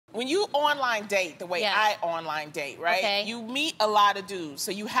when you online date the way I online date, right? Okay. You meet a lot of dudes, so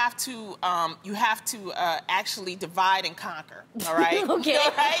you have to actually divide and conquer. All right. Okay.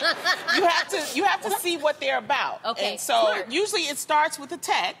 All right? You have to see what they're about. Okay. And so Smart. usually it starts with a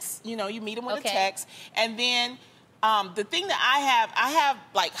text. You know, you meet them with a text, and then. The thing that I have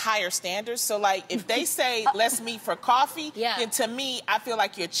like higher standards. So like if they say let's meet for coffee, then to me I feel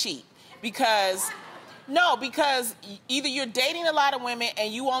like you're cheap because either you're dating a lot of women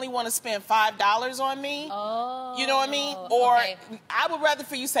and you only want to spend $5 on me. Oh, you know what I mean? Or I would rather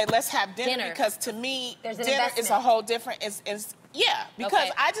for you say let's have dinner. Because to me dinner is a whole different.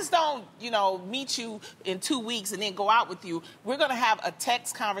 Because I just don't, meet you in 2 weeks and then go out with you. We're going to have a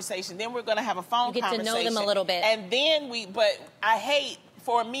text conversation. Then we're going to have a phone conversation. You get to know them a little bit. And then but I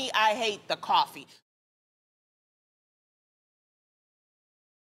hate the coffee.